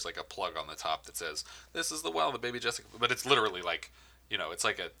concrete. There's like a plug on the top that says, "This is the well, the baby Jessica," but it's literally like, it's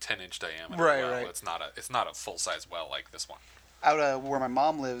like a 10-inch diameter. Right, well. right. It's not a full size well like this one. out of where my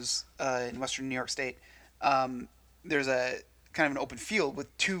mom lives in western New York State, there's a kind of an open field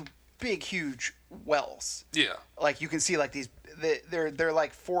with two big, huge wells. Yeah. Like you can see like these, they're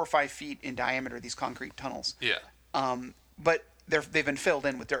like 4 or 5 feet in diameter. These concrete tunnels. Yeah. But they've been filled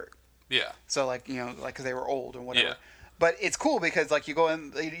in with dirt. Yeah. So like like 'cause they were old and whatever. Yeah. But it's cool because like you go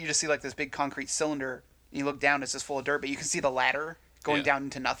in, you just see like this big concrete cylinder. You look down, it's just full of dirt, but you can see the ladder going down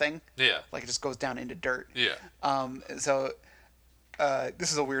into nothing. Yeah. Like it just goes down into dirt. Yeah. So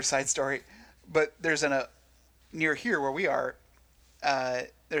this is a weird side story, but there's near here where we are,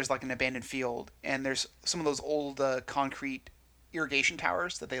 there's like an abandoned field, and there's some of those old concrete irrigation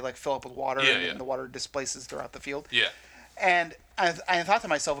towers that they like fill up with water, and the water displaces throughout the field. Yeah. And I thought to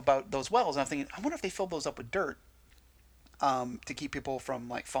myself about those wells, and I'm thinking, I wonder if they filled those up with dirt to keep people from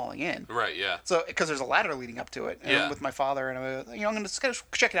like falling in. Right. Yeah. So because there's a ladder leading up to it, and I'm with my father, and I'm I'm gonna just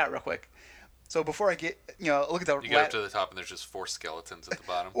check it out real quick. So before I get look at the You get up to the top and there's just 4 skeletons at the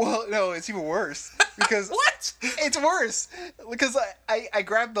bottom. Well, no, it's even worse because What? It's worse because I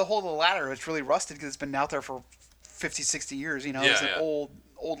grabbed the hold of the ladder. It's really rusted because it's been out there for 50, 60 years. It's an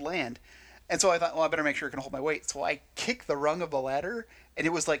old land. And so I thought, well, I better make sure it can hold my weight. So I kicked the rung of the ladder, and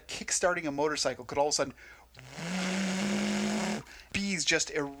it was like kick-starting a motorcycle. Could all of a sudden, bees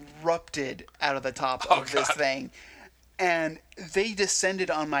just erupted out of the top of this thing. And they descended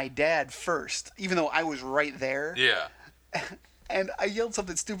on my dad first, even though I was right there. Yeah. And I yelled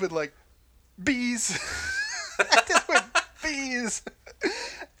something stupid like, bees. I just went, bees.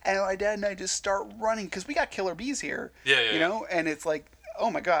 And my dad and I just start running because we got killer bees here. Yeah. And it's like, oh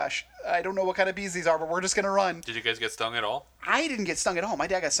my gosh, I don't know what kind of bees these are, but we're just going to run. Did you guys get stung at all? I didn't get stung at all. My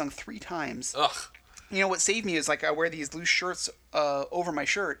dad got stung 3 times. Ugh. What saved me is like I wear these loose shirts over my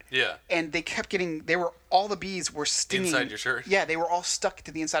shirt. Yeah. And they kept all the bees were stinging. Inside your shirt? Yeah, they were all stuck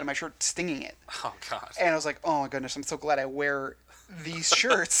to the inside of my shirt, stinging it. Oh, God. And I was like, oh my goodness, I'm so glad I wear these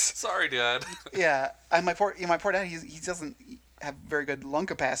shirts. Sorry, Dad. Yeah. And my poor dad, he doesn't have very good lung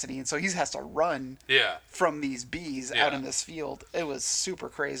capacity, and so he has to run from these bees out in this field. It was super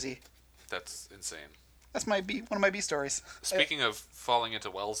crazy. That's insane. That's one of my bee stories. Speaking of falling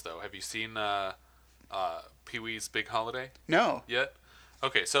into wells, though, have you seen Pee-wee's Big Holiday? No. Yet?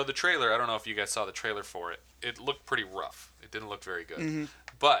 Okay, so the trailer, I don't know if you guys saw the trailer for it. It looked pretty rough. It didn't look very good. Mm-hmm.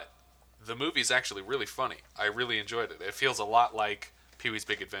 But the movie's actually really funny. I really enjoyed it. It feels a lot like Pee-wee's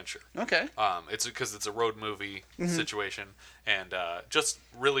Big Adventure. Okay. It's because it's a road movie situation, and just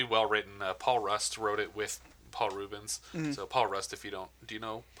really well written. Paul Rust wrote it with Paul Rubens. So Paul Rust, do you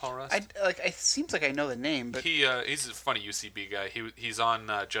know Paul Rust? It seems like I know the name, but he's a funny UCB guy. He's on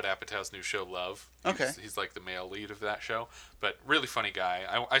Judd Apatow's new show Love. He's like the male lead of that show, but really funny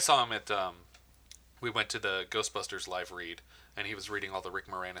guy. I saw him at we went to the Ghostbusters live read, and he was reading all the Rick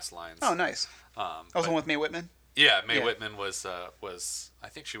Moranis lines. Oh, nice. That was the one with Mae Whitman. Yeah, Mae Whitman was I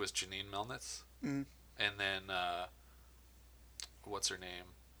think she was Janine Melnitz, and then what's her name?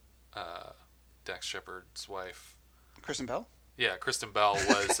 Dax Shepard's wife. Kristen Bell. Yeah, Kristen Bell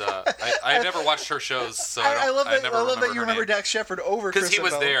was. I never watched her shows, so I love that you name. remember Dax Shepard over Kristen Bell.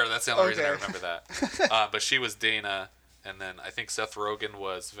 Because he was there. That's the only reason I remember that. But she was Dana, and then I think Seth Rogen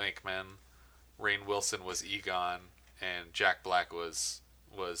was Venkman, Rainn Wilson was Egon, and Jack Black was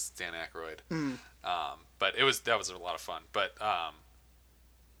Dan Aykroyd. But that was a lot of fun. But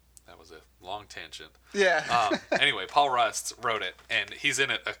that was a long tangent. Yeah. Anyway, Paul Rust wrote it, and he's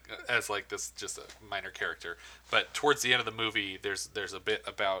in it as like this, just a minor character. But towards the end of the movie, there's a bit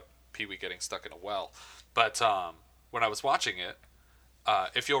about Pee-wee getting stuck in a well. But when I was watching it,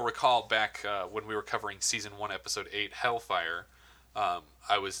 if you'll recall back when we were covering season 1, episode 8, Hellfire,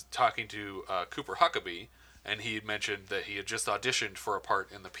 I was talking to Cooper Huckabee, and he had mentioned that he had just auditioned for a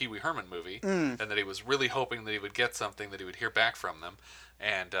part in the Pee Wee Herman movie, and that he was really hoping that he would get something, that he would hear back from them,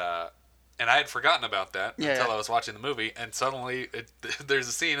 and I had forgotten about that until I was watching the movie, and suddenly there's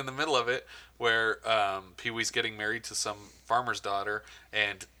a scene in the middle of it where Pee Wee's getting married to some farmer's daughter,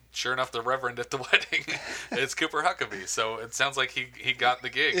 and sure enough, the Reverend at the wedding is Cooper Huckabee. So it sounds like he got the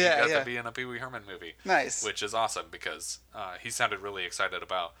gig. He got to be in a Pee Wee Herman movie. Nice. Which is awesome because he sounded really excited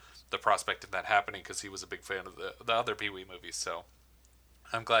about the prospect of that happening because he was a big fan of the other Pee Wee movies. So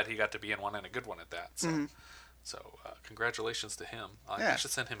I'm glad he got to be in one, and a good one at that. So, so congratulations to him. I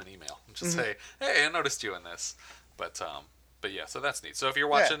should send him an email and just say, hey, I noticed you in this. But yeah, so that's neat. So if you're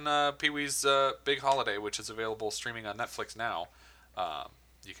watching Pee Wee's Big Holiday, which is available streaming on Netflix now,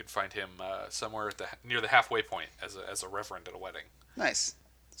 you can find him somewhere near the halfway point as a reverend at a wedding. Nice.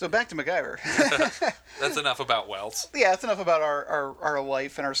 So back to MacGyver. That's enough about Wells. Yeah, that's enough about our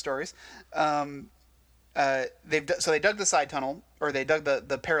life and our stories. They dug the side tunnel, or they dug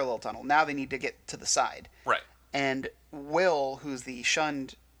the parallel tunnel. Now they need to get to the side. Right. And Will, who's the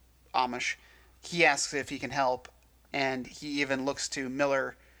shunned Amish, he asks if he can help, and he even looks to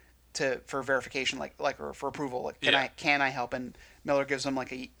Miller for verification, or for approval. Like, can I help? And Miller gives him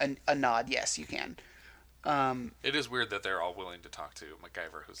like a nod. Yes, you can. It is weird that they're all willing to talk to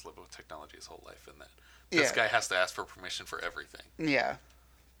MacGyver, who's lived with technology his whole life, and that this guy has to ask for permission for everything. Yeah.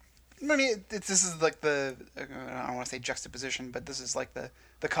 I mean, this is like I don't want to say juxtaposition, but this is like the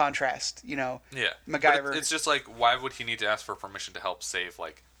contrast, Yeah. MacGyver. It's just like, why would he need to ask for permission to help save,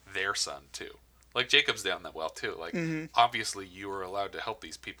 like, their son, too? Like, Jacob's down that well, too. Like, obviously you were allowed to help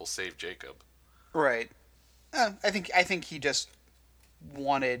these people save Jacob. Right. I think he just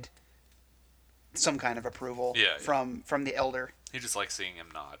wanted some kind of approval from the elder. He just likes seeing him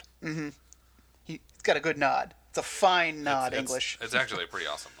nod. Mm-hmm. He's got a good nod. It's a fine nod, English. It's actually a pretty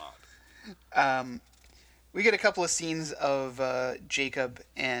awesome nod. We get a couple of scenes of Jacob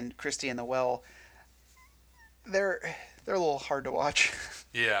and Christy in the well. They're a little hard to watch.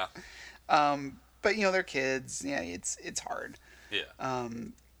 Yeah. But they're kids. Yeah, it's hard. Yeah.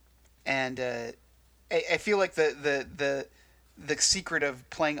 And I feel like the secret of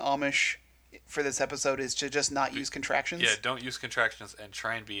playing Amish for this episode is to just not use contractions. Yeah, don't use contractions and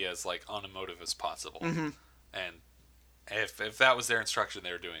try and be as like unemotive as possible. Mm-hmm. And if that was their instruction,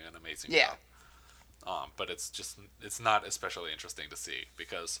 they were doing an amazing job. But it's not especially interesting to see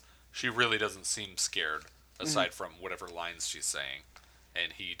because she really doesn't seem scared aside from whatever lines she's saying,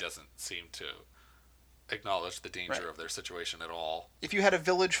 and he doesn't seem to acknowledge the danger of their situation at all. If you had a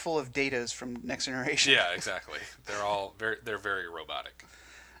village full of Datas from Next Generation. Yeah, exactly. They're very robotic.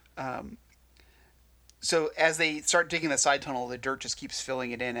 So as they start digging the side tunnel, the dirt just keeps filling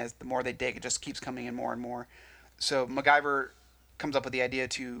it in. As the more they dig, it just keeps coming in more and more. So MacGyver comes up with the idea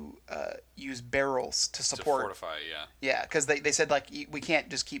to use barrels to support. To fortify, yeah. Yeah, because they said, like, we can't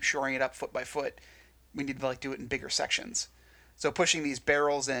just keep shoring it up foot by foot. We need to, like, do it in bigger sections. So pushing these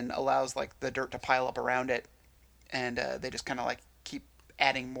barrels in allows, like, the dirt to pile up around it. And they just kind of, like, keep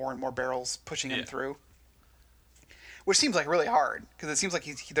adding more and more barrels, pushing them through. Which seems, like, really hard. Because it seems like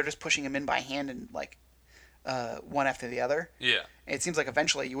they're just pushing them in by hand and, like, one after the other. Yeah. And it seems like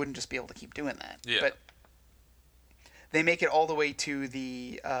eventually you wouldn't just be able to keep doing that. Yeah. But they make it all the way to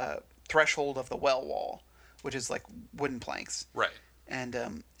the threshold of the well wall, which is like wooden planks. Right. And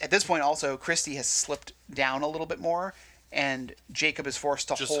at this point, also, Christy has slipped down a little bit more, and Jacob is forced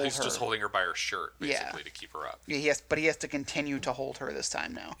to hold her. He's just holding her by her shirt, basically, to keep her up. Yeah, he has to continue to hold her this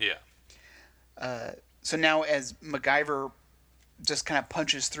time now. Yeah. So now, as MacGyver just kind of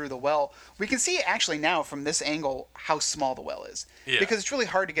punches through the well, we can see actually now from this angle how small the well is. Yeah. Because it's really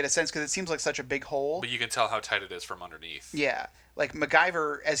hard to get a sense because it seems like such a big hole. But you can tell how tight it is from underneath. Yeah. Like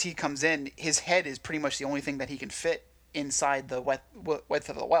MacGyver, as he comes in, his head is pretty much the only thing that he can fit inside the width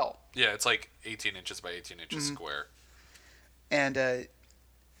of the well. Yeah, it's like 18 inches by 18 inches square. And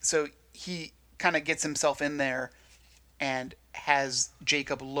so he kind of gets himself in there and has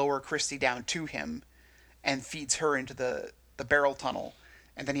Jacob lower Christy down to him and feeds her into the barrel tunnel.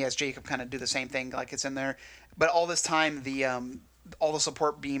 And then he has Jacob kind of do the same thing, like it's in there. But all this time, all the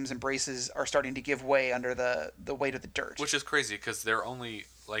support beams and braces are starting to give way under the weight of the dirt. Which is crazy because they're only,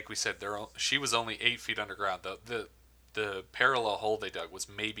 like we said, she was only 8 feet underground. The parallel hole they dug was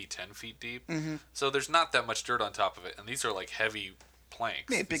maybe 10 feet deep. Mm-hmm. So there's not that much dirt on top of it. And these are like heavy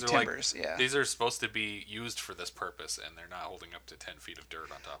planks. Yeah, big timbers, yeah. These are supposed to be used for this purpose, and they're not holding up to 10 feet of dirt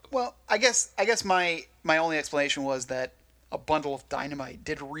on top of them. Well, I guess my only explanation was that a bundle of dynamite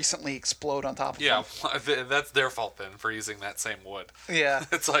did recently explode on top of them. Yeah, that's their fault then for using that same wood. Yeah.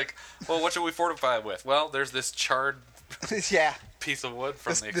 It's like, well, what should we fortify it with? Well, there's this charred piece of wood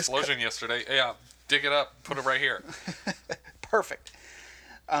from the explosion yesterday. Yeah, dig it up, put it right here. Perfect.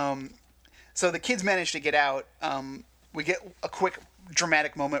 So the kids manage to get out. We get a quick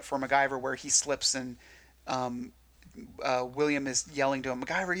dramatic moment for MacGyver where he slips and William is yelling to him,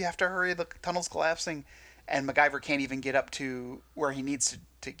 MacGyver, you have to hurry, the tunnel's collapsing. And MacGyver can't even get up to where he needs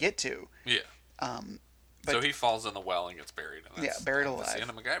to get to. Yeah. So he falls in the well and gets buried. And buried alive. That's the end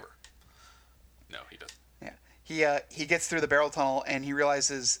of MacGyver. No, he doesn't. Yeah. He gets through the barrel tunnel and he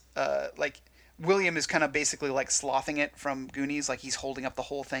realizes, William is kind of basically like slothing it from Goonies. Like he's holding up the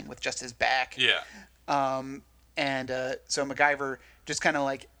whole thing with just his back. Yeah. So MacGyver just kind of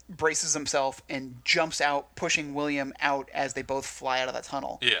like braces himself and jumps out, pushing William out as they both fly out of the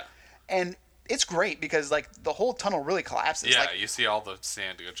tunnel. Yeah. And it's great because like the whole tunnel really collapses. Yeah, like, you see all the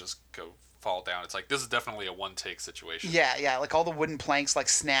sand just go fall down. It's like this is definitely a one take situation. Yeah, like all the wooden planks like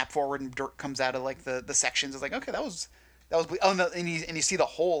snap forward and dirt comes out of like the sections. It's like, okay, that was oh no, and you see the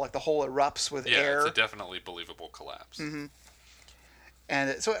hole, like the hole erupts with air. Yeah, it's a definitely believable collapse. Mm-hmm.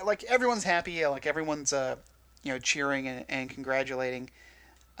 And so like everyone's happy, like everyone's cheering and congratulating.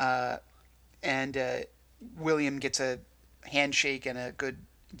 And William gets a handshake and a good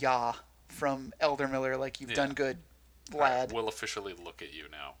yah from Elder Miller, like, you've done good, lad. We'll officially look at you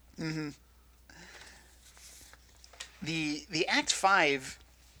now. Mm-hmm. The Act 5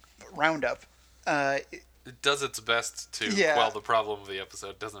 roundup, it does its best to quell the problem of the episode.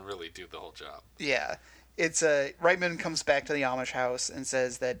 It doesn't really do the whole job. Yeah. It's Reitman comes back to the Amish house and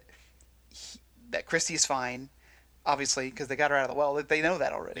says that Christy's fine, obviously, because they got her out of the well. They know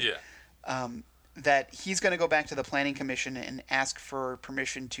that already. Yeah. That he's going to go back to the Planning Commission and ask for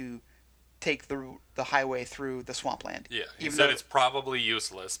permission to take the highway through the swampland. Yeah, he said it's probably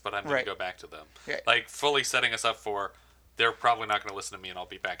useless, but I'm going to go back to them. Yeah. Like, fully setting us up for, they're probably not going to listen to me, and I'll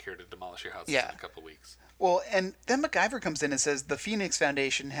be back here to demolish your house in a couple weeks. Well, and then MacGyver comes in and says the Phoenix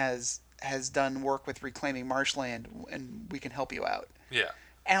Foundation has done work with reclaiming marshland, and we can help you out. Yeah.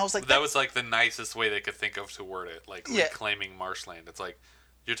 And I was like... That was, like, the nicest way they could think of to word it. Like, reclaiming marshland. It's like,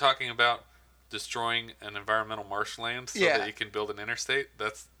 you're talking about destroying an environmental marshland so that you can build an interstate?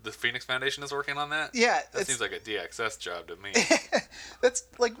 That's the Phoenix Foundation is working on that? Yeah. That seems like a DXS job to me. That's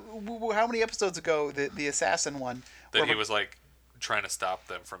like, how many episodes ago, the assassin one? That he was like trying to stop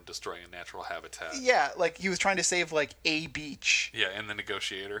them from destroying a natural habitat. Yeah, like he was trying to save like a beach. Yeah, and the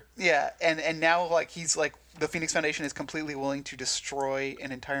negotiator. Yeah, and now like he's like, the Phoenix Foundation is completely willing to destroy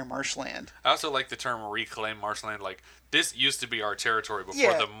an entire marshland. I also like the term reclaim marshland. Like, this used to be our territory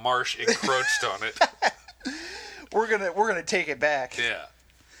before the marsh encroached on it. We're gonna take it back. Yeah.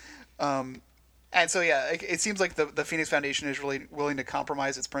 And so it seems like the Phoenix Foundation is really willing to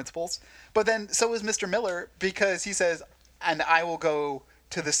compromise its principles. But then so is Mr. Miller, because he says, and I will go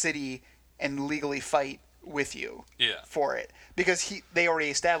to the city and legally fight with you for it. Because they already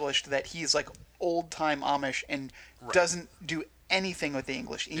established that he's like old time Amish and doesn't do anything with the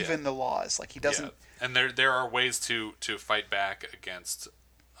English, even the laws. Like he doesn't. Yeah. And there are ways to fight back against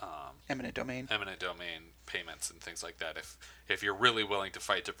eminent domain payments and things like that. If you're really willing to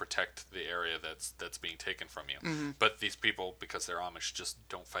fight to protect the area that's being taken from you. Mm-hmm. But these people, because they're Amish, just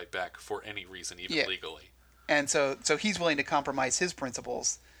don't fight back for any reason, even legally. And so he's willing to compromise his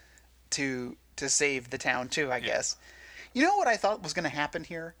principles to save the town too, I guess. You know what I thought was going to happen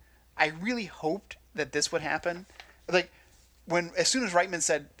here? I really hoped that this would happen. Like, as soon as Reitman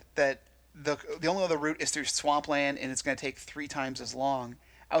said that the only other route is through swampland and it's going to take 3 times as long,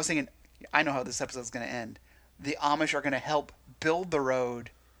 I was thinking, I know how this episode is going to end. The Amish are going to help build the road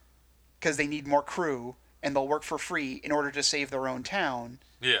because they need more crew, and they'll work for free in order to save their own town.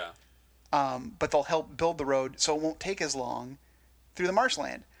 Yeah. But they'll help build the road so it won't take as long through the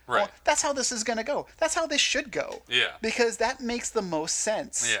marshland. Right. Well, that's how this is going to go. That's how this should go. Yeah. Because that makes the most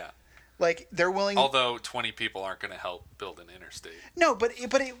sense. Yeah. Like, they're willing... Although 20 people aren't going to help build an interstate. No, but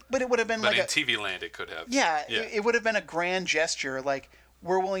it would have been but like in TV land it could have. Yeah, it would have been a grand gesture. Like,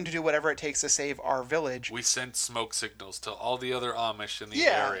 we're willing to do whatever it takes to save our village. We send smoke signals to all the other Amish in the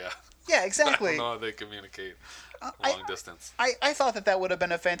area. Yeah, exactly. I don't know how they communicate long distance. I thought that would have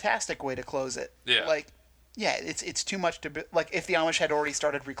been a fantastic way to close it. Yeah. Like, it's too much to... Like, if the Amish had already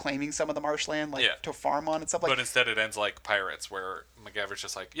started reclaiming some of the marshland, like, to farm on and stuff like that. But instead it ends like Pirates, where MacGyver's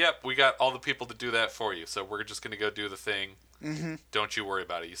just like, yep, we got all the people to do that for you, so we're just going to go do the thing. Mm-hmm. Don't you worry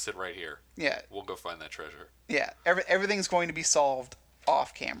about it. You sit right here. Yeah. We'll go find that treasure. Yeah. Everything's going to be solved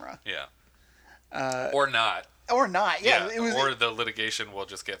off camera. Yeah. Or not. Or not. Yeah. Or the litigation will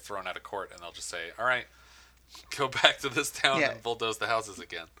just get thrown out of court, and they'll just say, all right, go back to this town and bulldoze the houses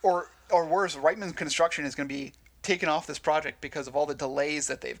again. Or worse, Reitman's construction is going to be taken off this project because of all the delays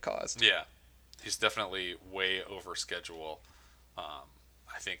that they've caused. Yeah. He's definitely way over schedule.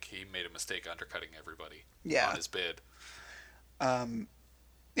 I think he made a mistake undercutting everybody on his bid.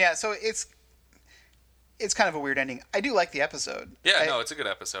 Yeah, so it's kind of a weird ending. I do like the episode. Yeah, no, it's a good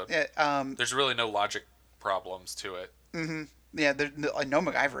episode. Yeah, there's really no logic problems to it. Mm-hmm. Yeah, there's no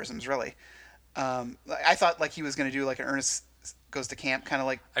MacGyverisms, really. I thought like he was going to do like an Ernest Goes to Camp, kind of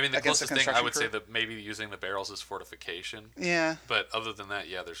like... I mean, the closest thing I would say that maybe using the barrels is fortification. Yeah. But other than that,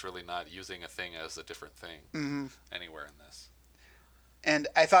 there's really not using a thing as a different thing anywhere in this. And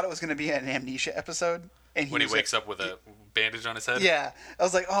I thought it was going to be an amnesia episode. And when he wakes up with a bandage on his head? Yeah. I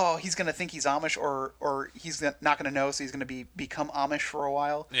was like, oh, he's going to think he's Amish, or he's not going to know, so he's going to become Amish for a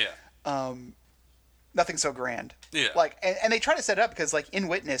while. Yeah. Nothing so grand. Yeah. Like, and they try to set it up because, like, in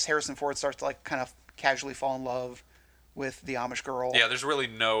Witness, Harrison Ford starts to, like, kind of casually fall in love with the Amish girl. Yeah, there's really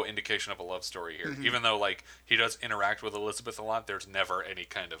no indication of a love story here. Mm-hmm. Even though, like, he does interact with Elizabeth a lot, there's never any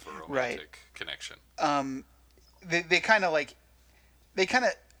kind of a romantic connection. They kind of, like... They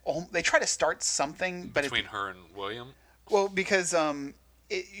try to start something, but between her and William. Well, because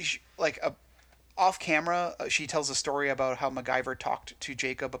off camera, she tells a story about how MacGyver talked to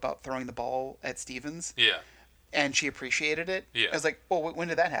Jacob about throwing the ball at Stevens. Yeah. And she appreciated it. Yeah. I was like, well, when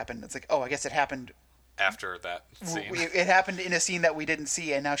did that happen? It's like, oh, I guess it happened. After that scene. It happened in a scene that we didn't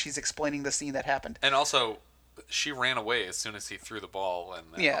see, and now she's explaining the scene that happened. And also, she ran away as soon as he threw the ball, and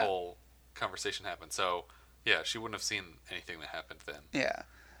that whole conversation happened. So, yeah, she wouldn't have seen anything that happened then. Yeah.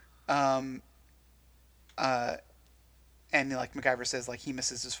 And like MacGyver says, like, he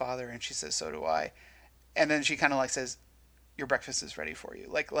misses his father, and she says, so do I. And then she kind of like says, your breakfast is ready for you.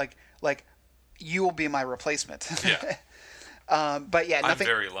 Like you will be my replacement. Yeah. But yeah, nothing.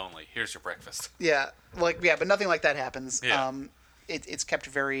 I'm very lonely. Here's your breakfast. Yeah, but nothing like that happens. Yeah. It's kept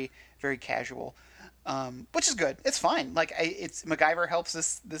very, very casual, which is good. It's fine. Like it's MacGyver helps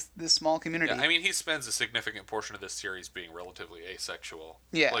this small community. Yeah, I mean, he spends a significant portion of this series being relatively asexual.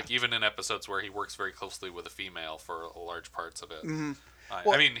 Yeah. Like even in episodes where he works very closely with a female for large parts of it. Mm-hmm.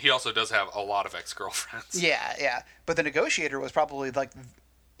 I mean, he also does have a lot of ex-girlfriends. Yeah. But the Negotiator was probably like,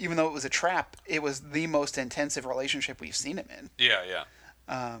 even though it was a trap, it was the most intensive relationship we've seen him in. Yeah.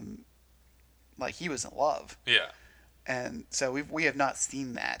 Like he was in love. Yeah. And so we have not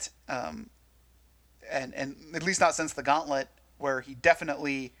seen that. And at least not since the Gauntlet, where he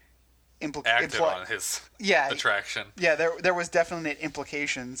definitely acted on his attraction. Yeah, there was definite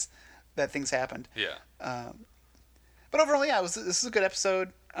implications that things happened. Yeah. But overall, yeah, this is a good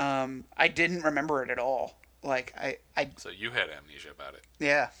episode. I didn't remember it at all. Like I So you had amnesia about it.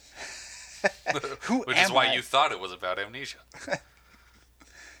 Yeah. Which is why you thought it was about amnesia.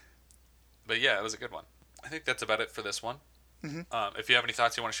 But yeah, it was a good one. I think that's about it for this one. Mm-hmm. If you have any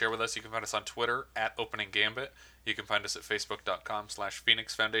thoughts you want to share with us, you can find us on Twitter at Opening Gambit. You can find us at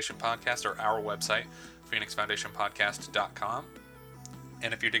facebook.com/Phoenix Foundation Podcast, or our website, phoenixfoundationpodcast.com.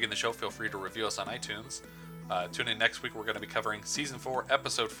 And if you're digging the show, feel free to review us on iTunes. Tune in next week. We're going to be covering Season 4,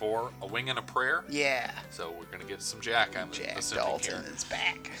 Episode 4, A Wing and a Prayer. Yeah. So we're going to get some Jack, I'm assuming Dalton here. is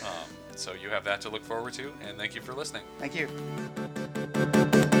back. So you have that to look forward to, and thank you for listening. Thank you.